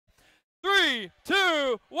3,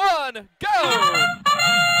 2, 1, go!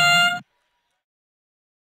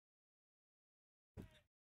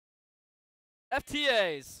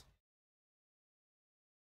 FTAs.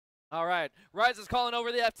 All right, Rise is calling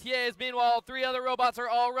over the FTAs. Meanwhile, 3 other robots are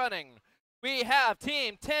all running. We have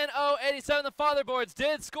team 10087, the Fatherboards,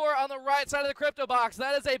 did score on the right side of the crypto box.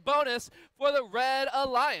 That is a bonus for the Red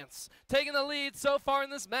Alliance, taking the lead so far in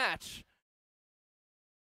this match.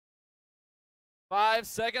 5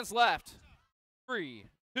 seconds left. 3,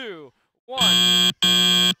 2, 1.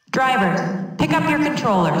 Drivers, pick up your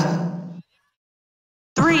controllers.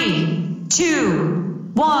 3,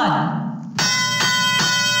 2, 1.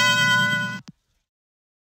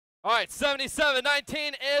 All right,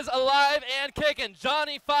 77-19 is alive and kicking.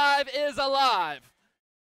 Johnny 5 is alive.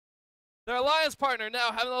 Their alliance partner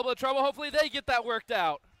now having a little bit of trouble. Hopefully they get that worked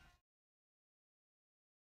out.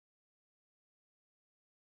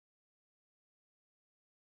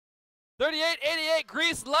 .3888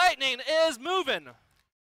 Grease Lightning is moving,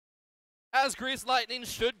 as Grease Lightning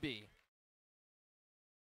should be.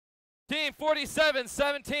 Team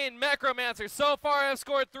 47-17 Necromancer so far have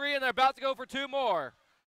scored 3 and they're about to go for 2 more.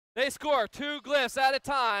 They score 2 glyphs at a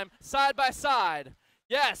time, side by side.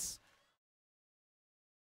 Yes.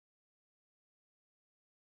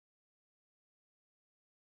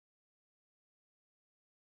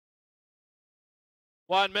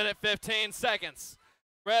 One minute, 15 seconds.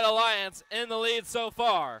 Red Alliance in the lead so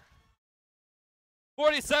far.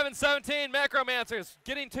 47-17 Necromancers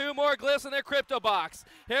getting 2 more glyphs in their crypto box.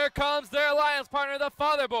 Here comes their alliance partner, the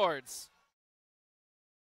Fatherboards.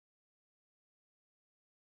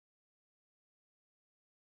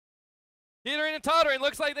 Teetering and tottering,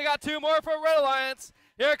 looks like they got 2 more for Red Alliance.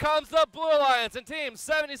 Here comes the Blue Alliance and team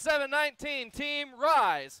 77-19, Team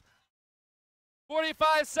Rise.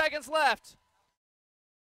 45 seconds left.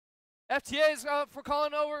 FTA's for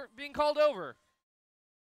being called over.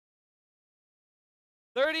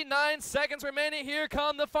 39 seconds remaining. Here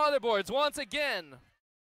come the Fatherboards once again.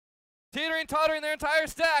 Teetering, tottering their entire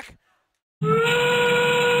stack.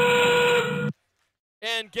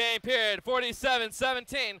 End game period,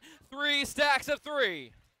 47-17, 3 stacks of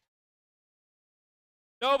 3.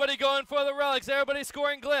 Nobody going for the relics, everybody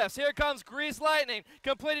scoring glyphs. Here comes Grease Lightning,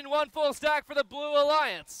 completing 1 full stack for the Blue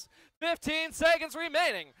Alliance. 15 seconds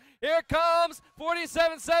remaining. Here comes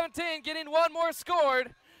 47-17, getting 1 more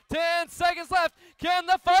scored. 10 seconds left. Can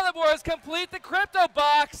the Fatherboards complete the crypto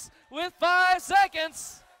box with 5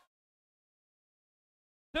 seconds?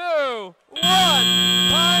 2, 1.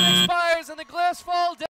 Time expires and the glyphs fall down.